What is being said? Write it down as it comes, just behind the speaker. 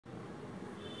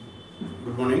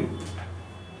Good morning.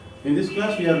 In this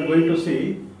class we are going to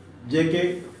see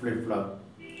JK flip-flop.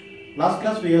 Last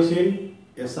class we have seen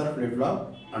SR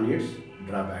flip-flop and its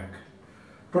drawback.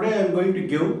 Today I am going to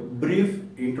give brief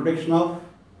introduction of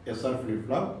SR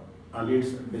flip-flop and its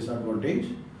disadvantage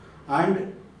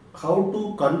and how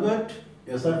to convert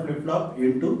SR flip-flop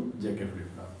into JK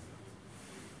flip-flop.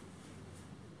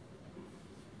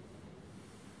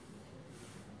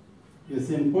 S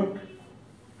input,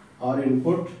 R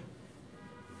input,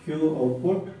 Q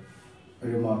output,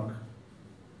 remark.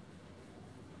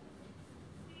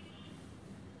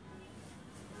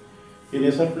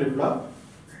 In SR flip-flop,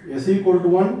 S equal to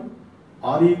 1,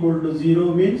 R equal to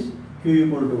 0 means Q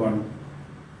equal to 1.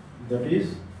 That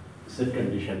is set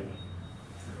condition.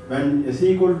 When S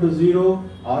equal to 0,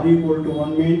 R equal to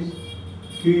 1 means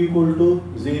Q equal to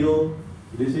 0.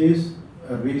 This is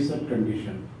a reset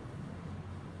condition.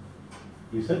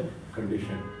 Reset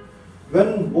condition.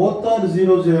 When both are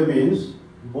 0, 0 means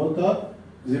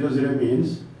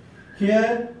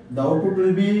here the output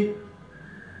will be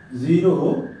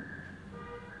 0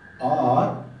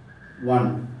 or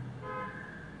 1.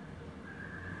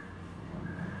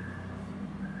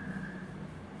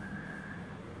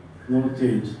 No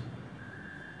change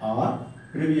or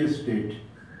previous state.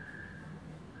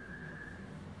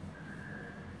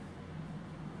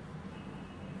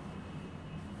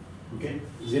 Okay,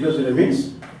 0, 0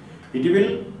 means it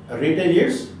will retain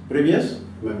its previous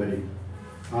memory,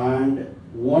 and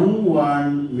 1,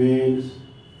 1 means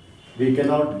we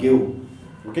cannot give.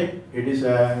 Okay, it is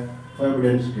a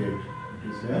forbidden state. It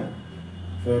is a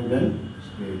forbidden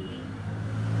state.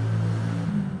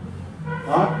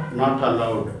 Or not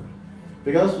allowed,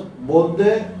 because both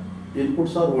the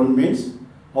inputs are 1 means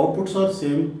outputs are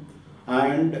same,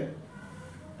 and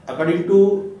according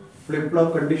to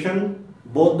flip-flop condition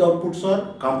both the outputs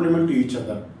are complement to each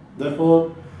other.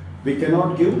 Therefore, we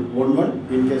cannot give 1, 1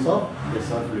 in case of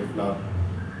SR flip-flop.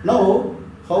 Now,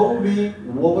 how we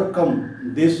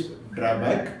overcome this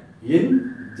drawback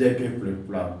in JK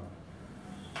flip-flop?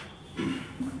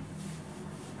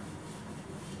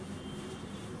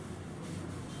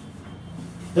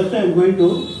 Just I am going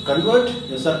to convert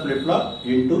SR flip-flop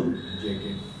into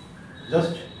JK.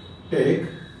 Just take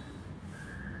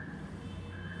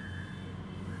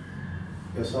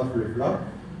SR flip-flop.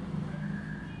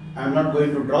 I am not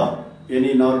going to draw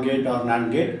any NOR gate or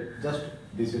NAND gate, just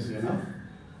this is enough.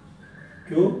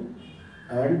 Q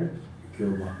and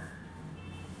Q bar.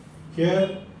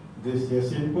 Here this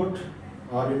S input,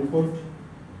 R input,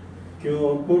 Q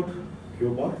output,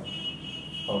 Q bar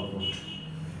output.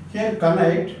 Here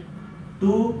connect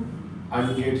two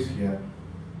AND gates here.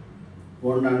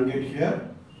 One AND gate here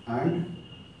and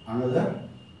another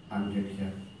AND gate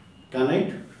here.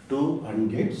 Connect two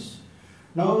AND gates.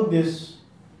 Now this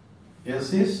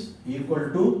S is equal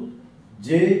to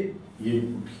J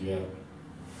input here.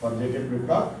 For JK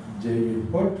flip-flop, J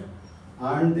input,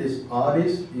 and this R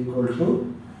is equal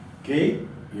to K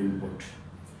input.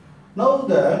 Now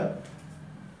the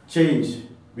change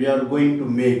we are going to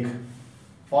make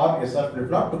for SR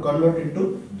flip-flop to convert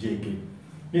into JK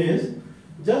is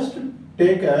just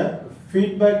take a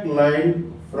feedback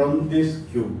line from this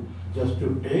Q. Just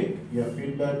to take a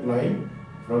feedback line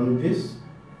from this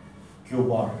Q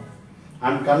bar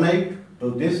and connect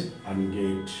to this AND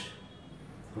gate.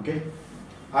 Okay,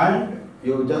 and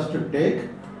you just take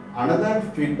another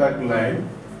feedback line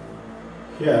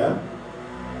here,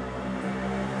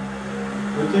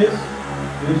 which is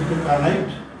used to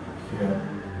connect here.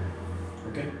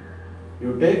 Okay,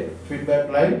 you take feedback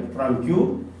line from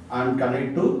Q and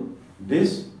connect to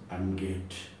this AND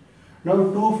gate. Now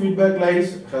two feedback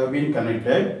lines have been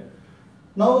connected.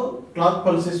 Now clock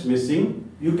pulse is missing.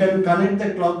 You can connect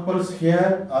the clock pulse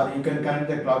here or you can connect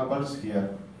the clock pulse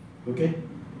here. Okay,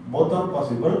 both are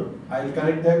possible. I will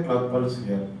connect the clock pulse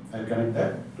here. I will connect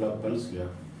the clock pulse here.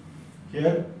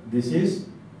 Here this is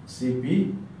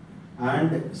CP,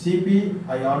 and CP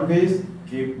I always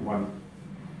keep 1.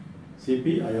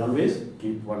 CP I always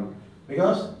keep 1,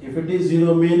 because if it is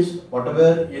 0 means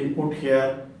whatever input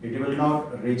here it will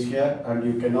not reach here and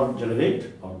you cannot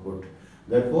generate output.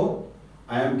 Therefore,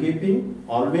 I am keeping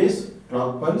always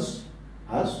clock pulse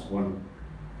as 1.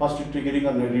 Positive triggering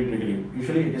or negative triggering.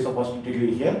 Usually it is a positive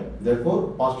triggering here.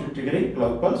 Therefore, positive triggering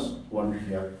clock pulse 1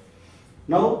 here.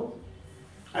 Now,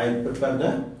 I will prepare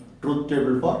the truth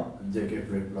table for JK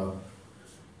flip-flop.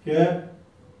 Here,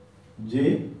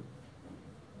 J,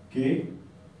 K,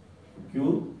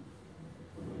 Q,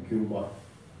 Q bar.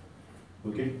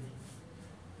 Okay,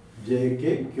 J,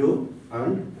 K, Q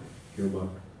and Q bar.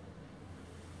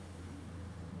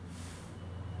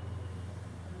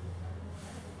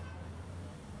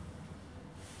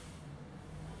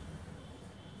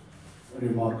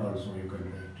 remark also you can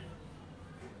write.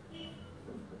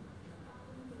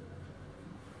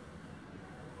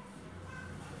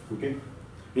 Okay.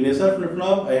 In SR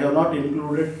flip-flop, I have not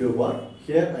included Q bar.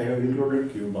 Here I have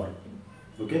included Q bar.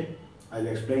 Okay. I'll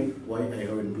explain why I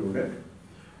have included.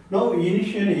 Now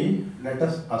initially let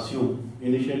us assume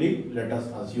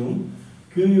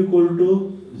Q equal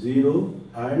to 0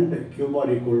 and Q bar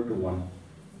equal to 1.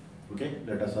 Okay.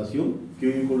 Let us assume Q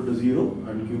equal to 0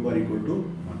 and Q bar equal to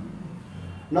 1.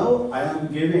 Now I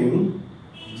am giving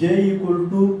J equal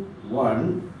to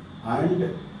 1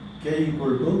 and K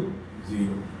equal to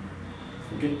 0.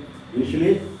 Okay.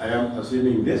 Initially I am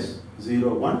assuming this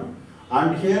 0, 1,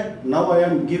 and here now I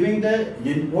am giving the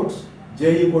inputs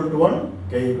J equal to 1,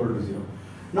 K equal to 0.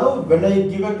 Now when I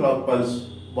give a clock pulse,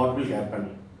 what will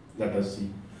happen? Let us see.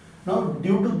 Now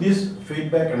due to this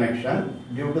feedback connection,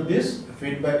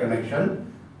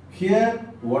 here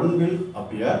 1 will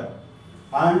appear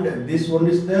and this one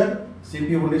is there,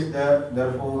 CP1 is there,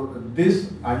 therefore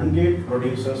this AND gate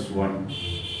produces 1.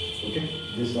 Okay,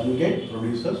 this AND gate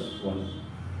produces 1.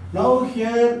 Now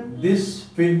here this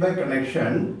feedback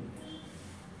connection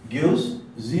gives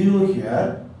 0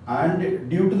 here, and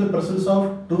due to the presence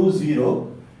of 2 0,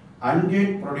 AND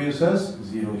gate produces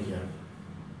 0 here.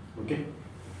 Okay,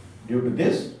 due to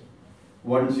this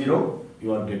 1 0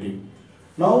 you are getting.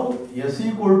 Now S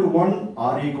equal to 1,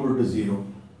 R equal to 0.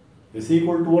 S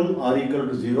equal to 1, R equal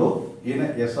to 0 in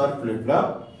a SR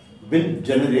flip-flop will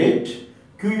generate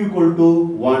Q equal to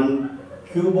 1,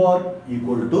 Q bar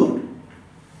equal to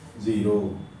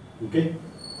 0. Okay.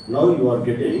 Now you are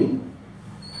getting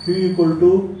Q equal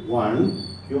to 1,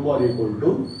 Q bar equal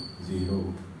to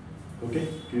 0. Okay.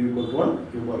 Q equal to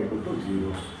 1, Q bar equal to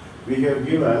 0. We have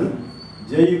given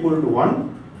J equal to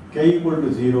 1, K equal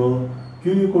to 0,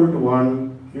 Q equal to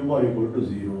 1, Q bar equal to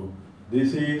 0.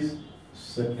 This is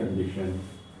set condition.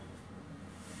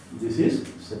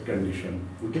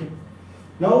 Okay.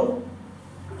 Now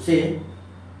say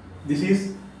this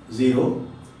is 0.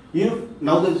 If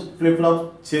now the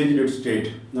flip-flop changed its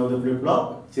state. Now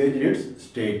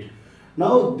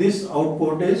this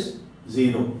output is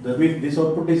 0. That means this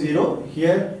output is 0.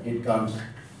 Here it comes.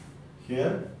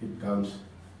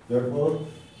 Therefore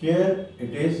here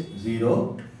it is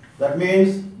 0. That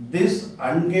means this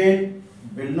AND gate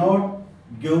will not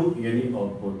give any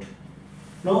output.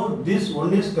 Now this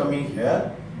one is coming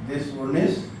here.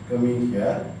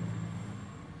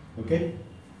 Okay.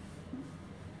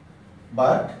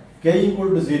 But K equal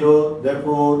to 0,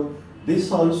 therefore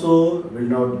this also will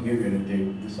not give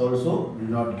anything.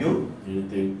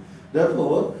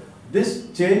 Therefore this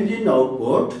change in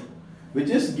output, which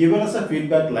is given as a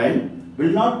feedback line, will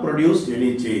not produce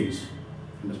any change.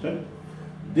 Understand?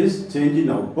 This change in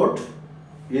output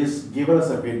is given as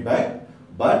a feedback,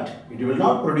 but it will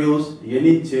not produce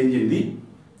any change in the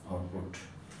output.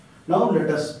 Now let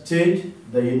us change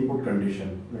the input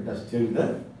condition.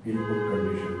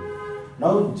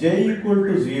 Now J equal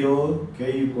to 0,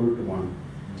 K equal to 1.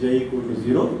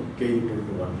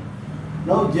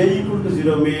 Now J equal to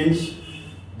 0 means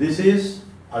this is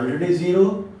already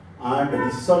 0 and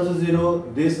this is also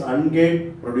 0. This AND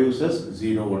gate produces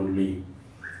 0 only.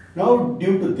 Now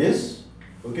due to this,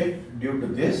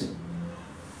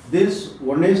 this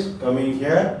one is coming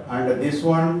here and this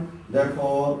one,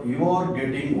 therefore you are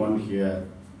getting 1 here.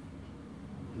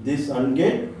 This AND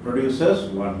gate produces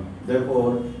 1.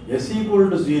 Therefore S equal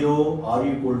to 0, R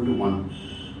equal to 1.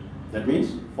 That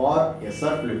means for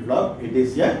SR flip-flop it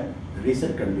is a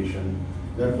reset condition.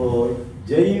 Therefore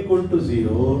J equal to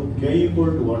 0, K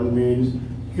equal to 1 means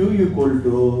Q equal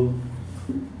to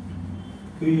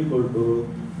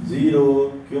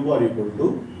 0, Q bar equal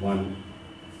to 1.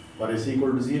 For S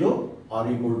equal to 0,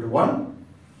 R equal to 1,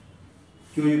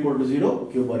 Q equal to 0,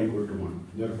 Q bar equal to 1.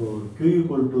 Therefore Q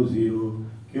equal to 0,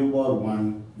 Q bar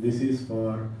 1. This is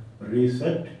for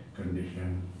reset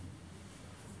condition.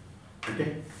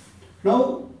 Okay.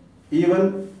 Now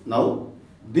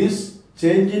this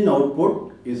change in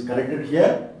output is corrected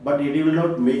here, but it will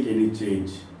not make any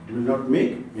change.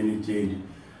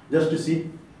 Just to see,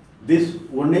 this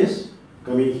one is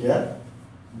coming here,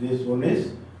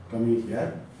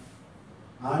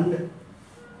 and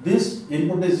this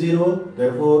input is 0,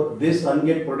 therefore this AND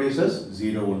gate produces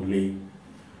 0 only.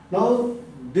 Now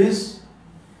this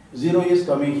 0 is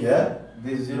coming here,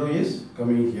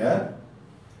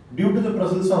 Due to the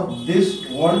presence of this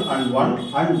 1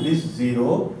 and this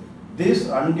 0, this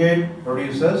AND gate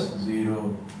produces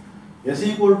 0. S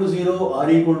equal to 0, R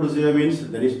equal to 0 means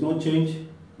there is no change.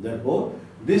 Therefore,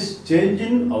 this change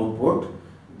in output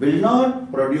will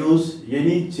not produce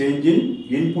any change in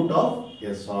input of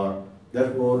SR.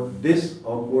 Therefore, this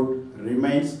output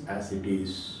remains as it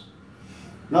is.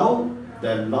 Now,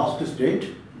 the last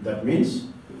state, that means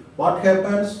what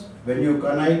happens when you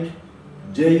connect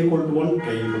J equal to 1,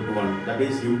 K equal to 1. That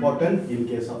is important in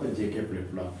case of a JK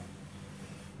flip-flop.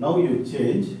 Now you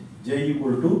change J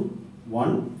equal to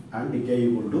 1 and K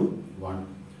equal to 1.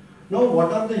 Now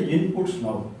what are the inputs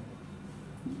now?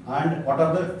 And what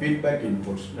are the feedback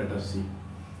inputs? Let us see.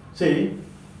 See,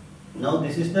 now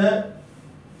this is the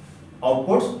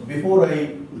outputs before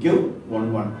I give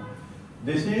 1, 1.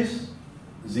 This is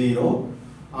 0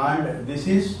 and this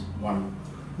is 1.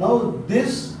 Now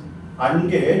this AND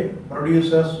gate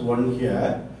produces 1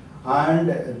 here and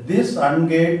this AND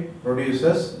gate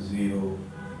produces 0.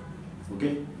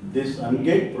 Okay, this AND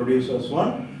gate produces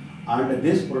 1 and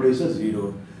this produces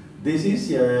 0. This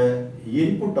is a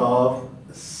input of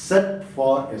set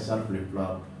for SR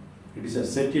flip-flop. It is a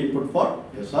set input for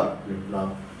SR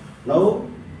flip-flop. Now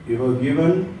you have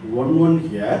given 1, 1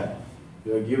 here.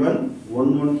 You have given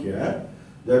 1, 1 here.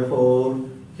 Therefore,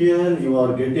 here you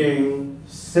are getting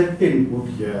set input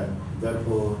here.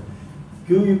 Therefore,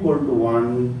 Q equal to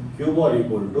 1, Q bar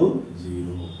equal to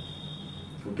 0.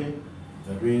 Okay,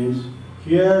 that means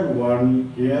here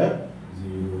 1, here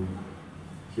 0.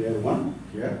 Here 1,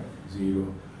 here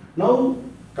 0. Now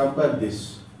compare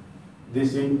this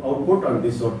in output and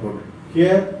this output.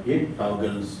 Here it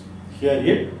toggles. Here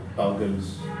it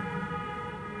toggles.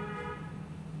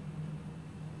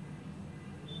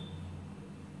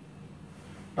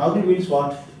 Toggle means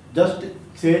what? Just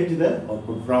change the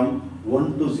output from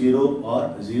 1 to 0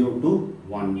 or 0 to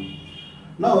 1.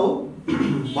 Now,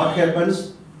 what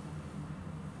happens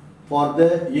for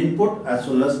the input as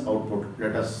well as output?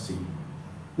 Let us see.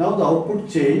 Now the output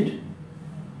changed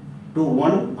to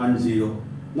 1 and 0.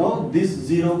 Now this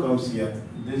 0 comes here.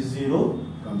 This 0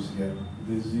 comes here.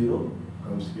 This 0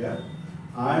 comes here.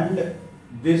 And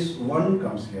this 1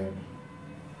 comes here.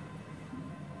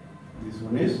 This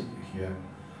one is here.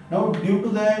 Now due to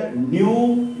the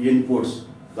new inputs,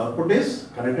 the output is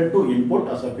connected to input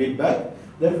as a feedback.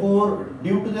 Therefore,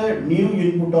 due to the new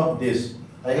input of this,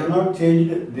 I have not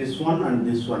changed this one and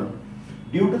this one.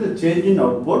 Due to the change in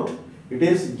output, it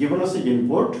is given as an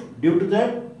input. Due to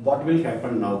that, what will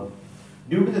happen now?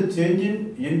 Due to the change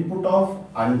in input of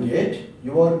AND gate,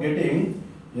 you are getting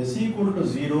S equal to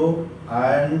 0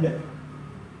 and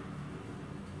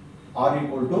R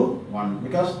equal to 1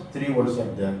 because 3 volts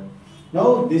are there.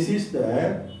 Now this is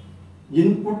the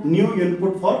input, new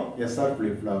input for SR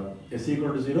flip-flop. S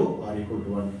equal to 0, R equal to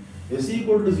 1. S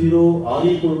equal to 0, R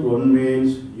equal to 1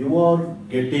 means you are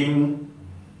getting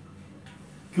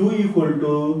Q equal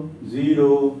to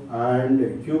 0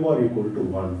 and Q bar equal to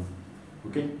 1.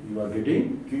 Okay, you are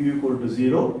getting Q equal to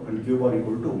 0 and Q bar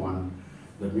equal to 1.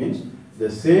 That means the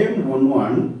same 1,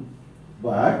 1,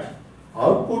 but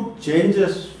output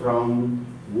changes from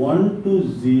 1 to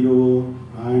 0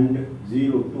 and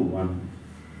 0 to 1.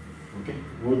 Okay,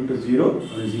 1 to 0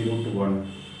 and 0 to 1.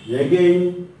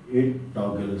 Again it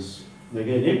toggles.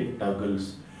 Again it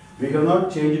toggles. We have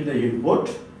not changed the input,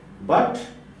 but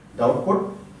the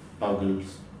output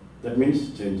toggles. That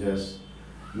means changes.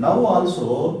 Now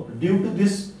also due to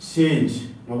this change,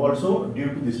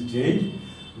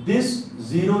 this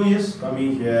 0 is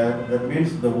coming here. That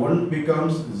means the 1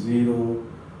 becomes 0,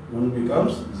 1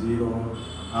 becomes 0,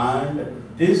 and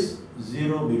this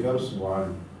 0 becomes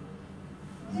 1.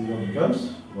 0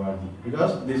 becomes 1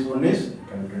 because this one is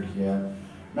connected here.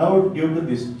 Now due to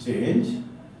this change,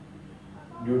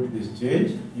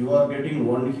 you are getting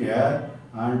 1 here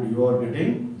and you are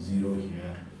getting 0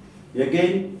 here.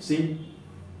 Again, see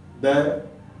the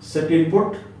set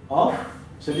input for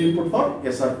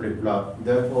SR flip-flop.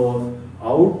 Therefore,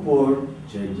 output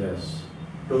changes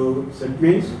to set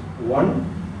means 1,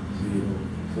 0.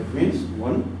 Set means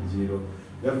 1, 0.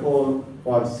 Therefore,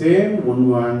 for same 1,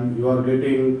 1, you are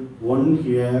getting 1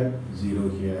 here, 0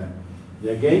 here.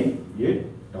 Again, it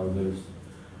toggles.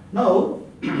 Now,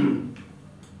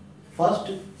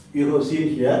 first you have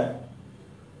seen here,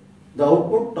 the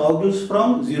output toggles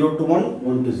from 0 to 1,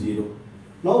 1 to 0.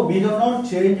 Now, we have not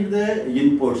changed the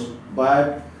inputs,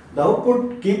 but the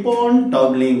output keep on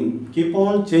toggling, keep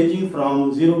on changing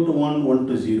from 0 to 1, 1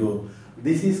 to 0.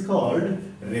 This is called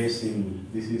racing.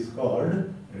 This is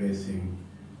called racing.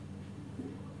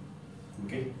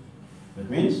 Okay, that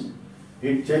means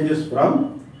it changes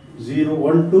from 0,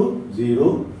 1 to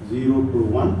 0, 0 to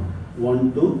 1,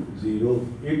 1 to 0.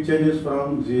 It changes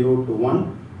from 0 to 1,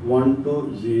 1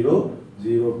 to 0,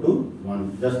 0 to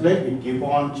 1. Just like it keep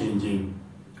on changing.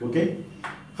 Okay,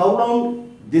 how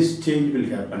long this change will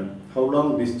happen? How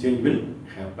long this change will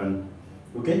happen?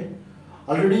 Okay,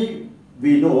 already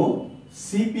we know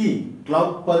CP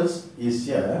clock pulse is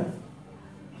a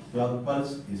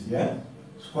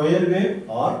square wave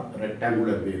or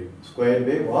rectangular wave. Square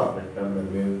wave or rectangular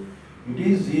wave. It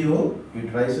is 0,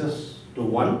 it rises to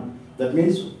 1. That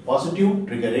means positive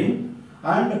triggering,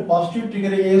 and positive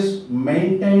triggering is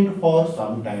maintained for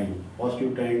some time.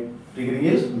 Positive triggering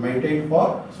is maintained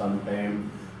for some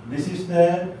time. This is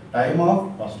the time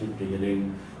of positive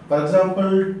triggering. For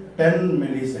example, 10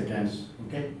 milliseconds.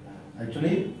 Okay,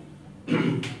 actually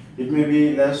it may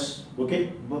be less.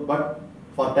 Okay, but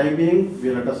for time being,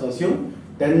 we let us assume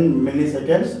 10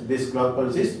 milliseconds. This clock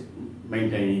pulse is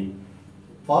maintaining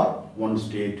for one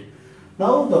state.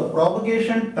 Now the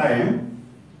propagation time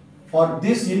for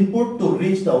this input to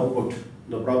reach the output.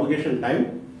 The propagation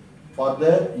time for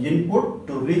the input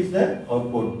to reach the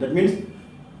output. That means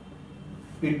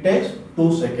it takes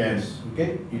 2 seconds.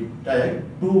 Okay, it takes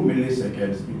 2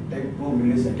 milliseconds. It takes 2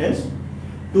 milliseconds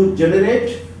to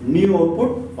generate new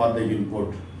output for the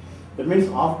input. That means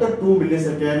after 2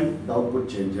 milliseconds, the output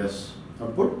changes.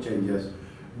 Output changes.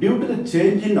 Due to the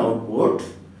change in output,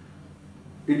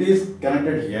 it is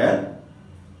connected here.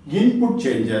 Input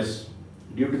changes.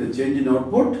 Due to the change in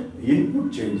output,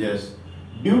 input changes.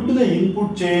 Due to the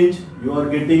input change, you are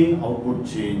getting output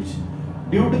change.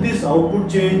 Due to this output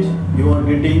change, you are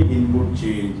getting input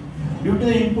change. Due to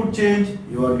the input change,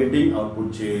 you are getting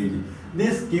output change.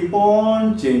 This keep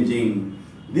on changing.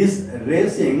 This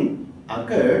racing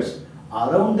occurs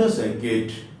around the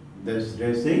circuit. This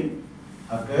racing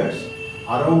occurs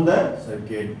around the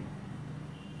circuit.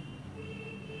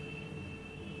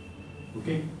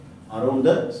 Okay, around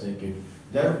the circuit.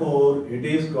 Therefore, it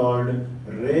is called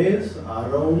race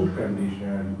around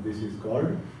condition. This is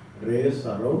called race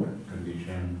around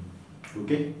condition.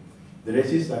 Okay, the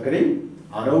race is occurring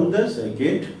around the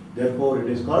circuit. Therefore, it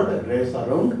is called race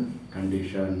around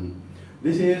condition.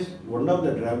 This is one of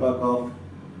the drawback of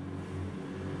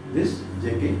this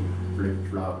JK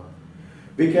flip-flop.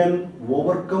 We can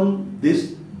overcome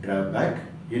this drawback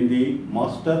in the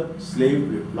master-slave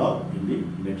flip-flop in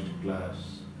the next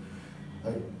class.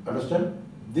 Understand?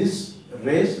 This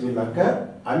race will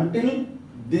occur until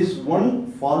this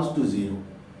one falls to 0.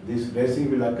 This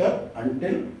racing will occur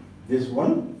until this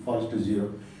one falls to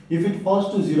 0. If it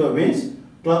falls to 0 means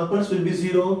clock pulse will be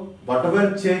 0.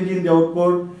 Whatever change in the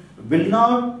output will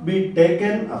not be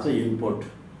taken as an input.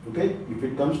 Okay? If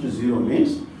it comes to 0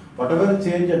 means whatever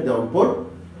change at the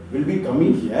output will be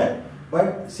coming here,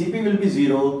 but CP will be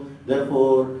 0.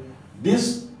 Therefore,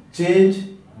 this change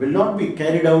will not be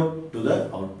carried out to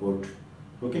the output.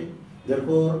 Okay?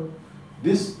 Therefore,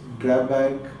 this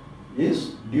drawback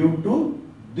is due to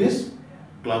this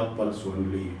clock pulse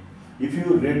only. If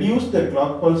you reduce the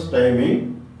clock pulse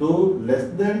timing to less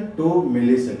than 2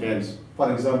 milliseconds,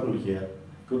 for example here,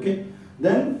 okay,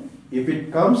 then if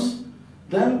it comes,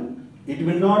 then it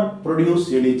will not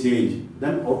produce any change.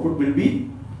 Then output will be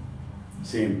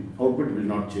same. Output will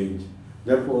not change.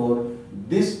 Therefore,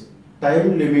 this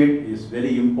time limit is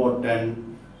very important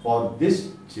for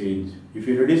this change. If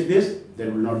you reduce this,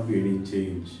 there will not be any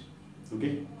change.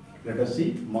 Okay. Let us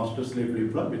see master-slave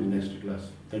flip-flop in the next class.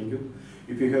 Thank you.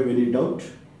 If you have any doubt,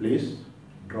 please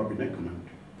drop in a comment.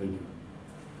 Thank you.